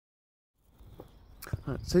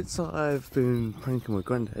Since I've been pranking my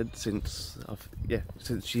granddad since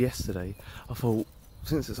yesterday, I thought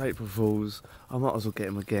since it's April Fool's, I might as well get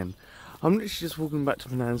him again. I'm literally just walking back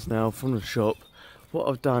to my nan's now from the shop. What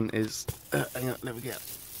I've done is, hang on, let me get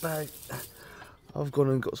a bag. I've gone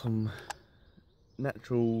and got some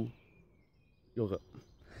natural yogurt,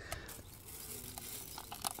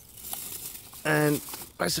 and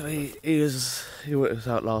basically he worked us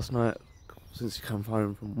out last night since he come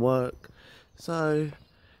home from work, so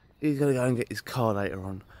he's gonna go and get his car later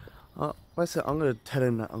on. Basically, I'm gonna tell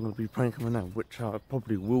him that I'm gonna be pranking him now, which I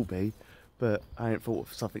probably will be, but I ain't thought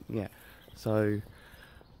of something yet. So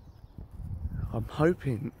I'm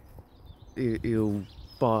hoping he'll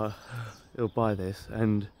buy this,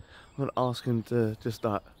 and I'm gonna ask him to just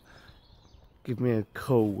like give me a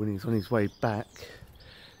call when he's on his way back,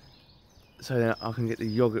 so that I can get the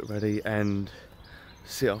yogurt ready and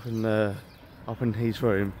sit up in his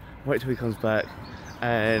room, wait till he comes back,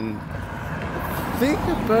 and I think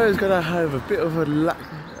the bird's gonna have a bit of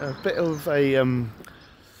a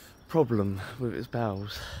problem with its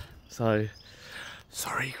bowels. So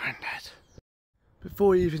sorry, Grandad.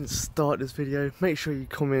 Before you even start this video, make sure you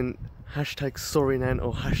comment #SorryNan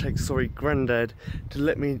or #SorryGrandad to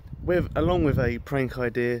let me, along with a prank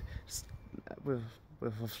idea, with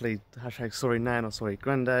obviously #SorryNan or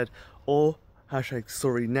SorryGrandad, or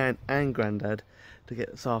 #SorryNan and Grandad,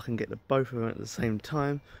 so I can get both of them at the same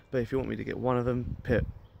time. But if you want me to get one of them, pick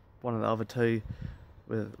one of the other two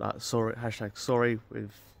with like sorry #sorry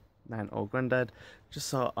with Nan or Grandad, just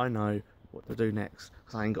so I know what to do next,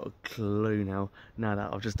 because I ain't got a clue now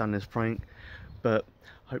that I've just done this prank. But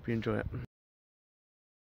hope you enjoy it.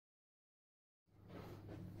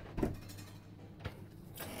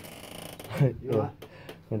 Yeah.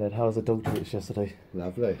 Grandad, how was the dog treats yesterday?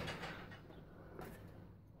 Lovely.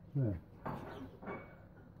 Yeah.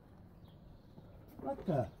 What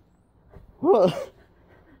the? What?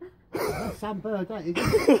 That's some bird, ain't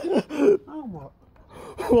it? Oh, what?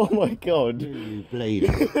 Oh my god. You bleed.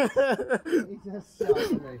 He's just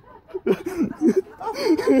shot me.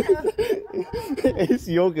 It's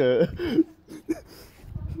yogurt.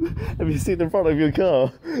 Have you seen the front of your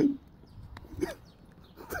car?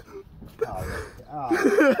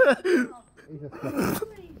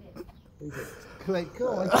 He's a clean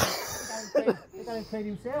guy. He don't feed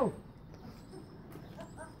himself.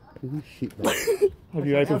 Shit, have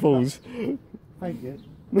you April Fools? Thank you.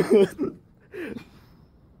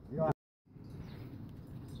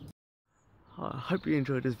 I hope you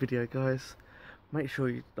enjoyed this video, guys. Make sure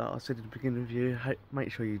you, like I said at the beginning of the video,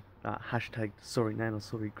 make sure you #SorryNan or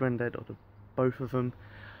SorryGrandad, or both of them.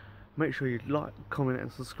 Make sure you like, comment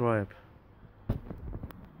and subscribe.